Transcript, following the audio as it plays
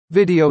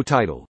Video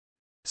title: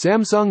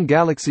 Samsung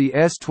Galaxy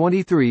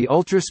S23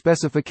 Ultra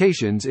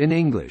specifications in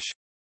English.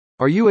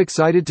 Are you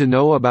excited to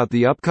know about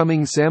the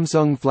upcoming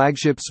Samsung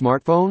flagship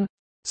smartphone?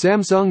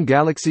 Samsung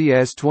Galaxy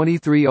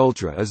S23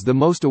 Ultra is the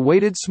most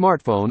awaited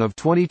smartphone of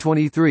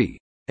 2023,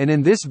 and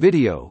in this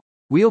video,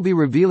 we'll be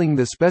revealing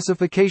the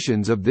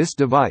specifications of this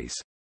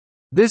device.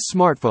 This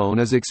smartphone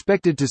is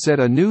expected to set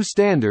a new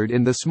standard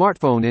in the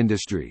smartphone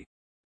industry.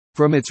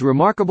 From its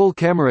remarkable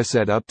camera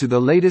setup to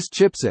the latest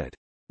chipset,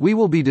 we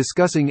will be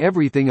discussing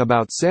everything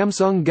about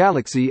Samsung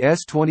Galaxy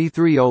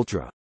S23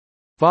 Ultra.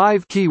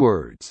 5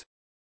 keywords.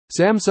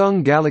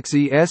 Samsung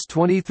Galaxy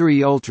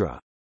S23 Ultra.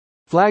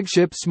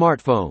 Flagship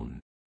smartphone.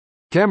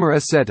 Camera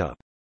setup.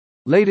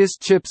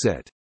 Latest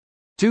chipset.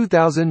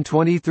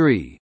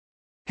 2023.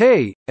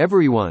 Hey,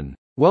 everyone.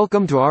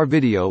 Welcome to our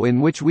video in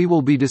which we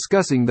will be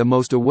discussing the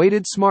most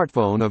awaited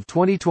smartphone of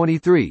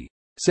 2023,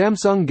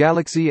 Samsung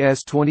Galaxy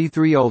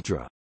S23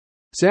 Ultra.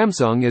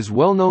 Samsung is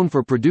well known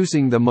for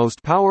producing the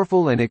most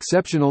powerful and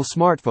exceptional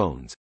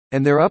smartphones,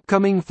 and their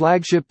upcoming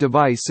flagship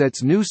device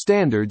sets new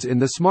standards in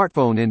the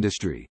smartphone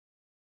industry.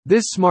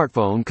 This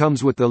smartphone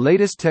comes with the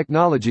latest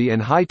technology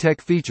and high-tech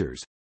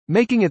features,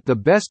 making it the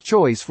best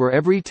choice for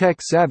every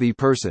tech-savvy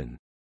person.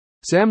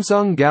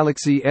 Samsung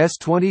Galaxy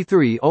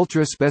S23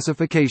 Ultra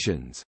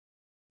specifications.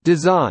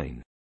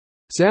 Design.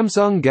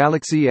 Samsung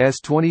Galaxy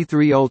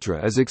S23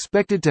 Ultra is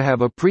expected to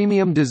have a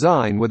premium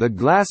design with a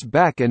glass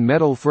back and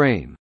metal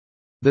frame.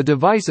 The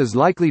device is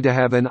likely to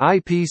have an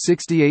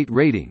IP68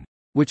 rating,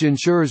 which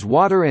ensures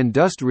water and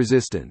dust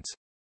resistance.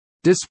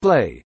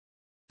 Display.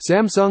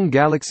 Samsung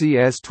Galaxy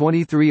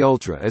S23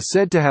 Ultra is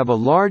said to have a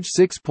large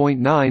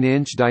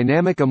 6.9-inch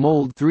dynamic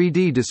AMOLED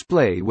 3D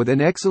display with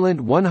an excellent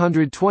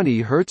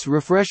 120 Hz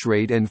refresh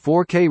rate and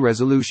 4K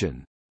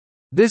resolution.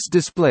 This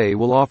display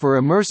will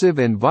offer immersive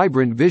and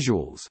vibrant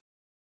visuals.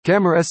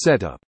 Camera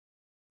setup.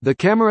 The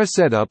camera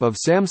setup of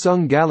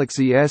Samsung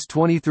Galaxy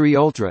S23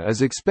 Ultra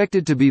is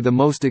expected to be the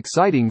most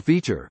exciting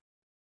feature.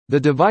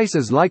 The device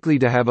is likely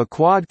to have a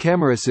quad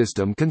camera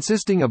system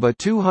consisting of a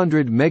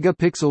 200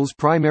 megapixels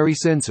primary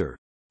sensor,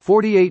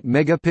 48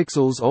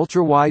 megapixels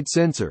ultra-wide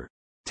sensor,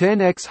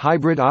 10x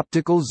hybrid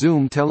optical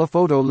zoom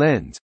telephoto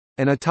lens,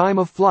 and a time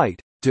of flight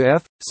to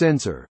f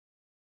sensor.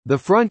 The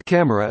front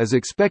camera is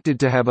expected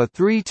to have a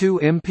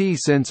 3.2 MP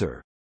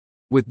sensor.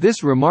 With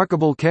this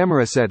remarkable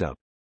camera setup,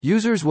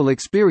 users will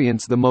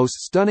experience the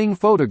most stunning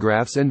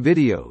photographs and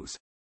videos.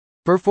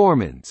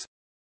 Performance.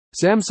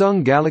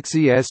 Samsung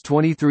Galaxy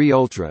S23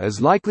 Ultra is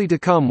likely to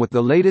come with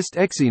the latest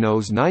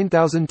Exynos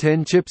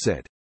 9010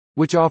 chipset,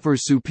 which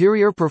offers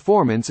superior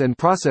performance and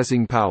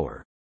processing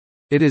power.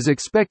 It is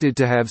expected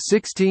to have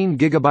 16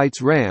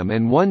 GB RAM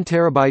and 1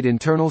 TB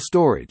internal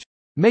storage,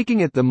 making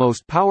it the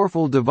most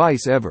powerful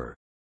device ever.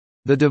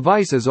 The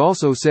device is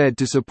also said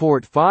to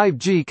support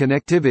 5G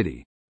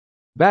connectivity.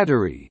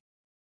 Battery.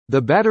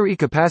 The battery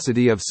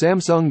capacity of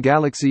Samsung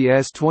Galaxy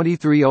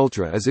S23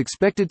 Ultra is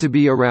expected to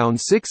be around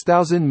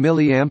 6,000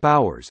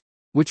 mAh,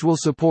 which will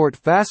support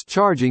fast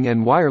charging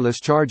and wireless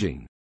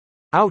charging.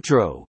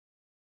 Outro.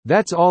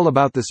 That's all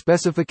about the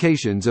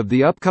specifications of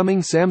the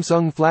upcoming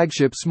Samsung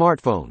flagship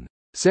smartphone,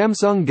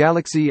 Samsung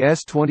Galaxy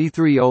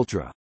S23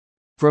 Ultra.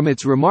 From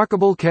its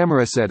remarkable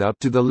camera setup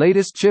to the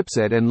latest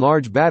chipset and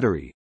large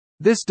battery,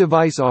 this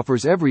device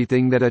offers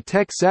everything that a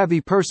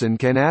tech-savvy person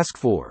can ask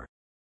for.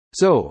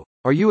 So,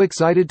 are you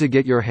excited to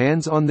get your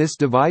hands on this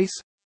device?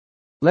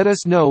 Let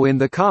us know in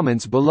the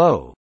comments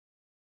below.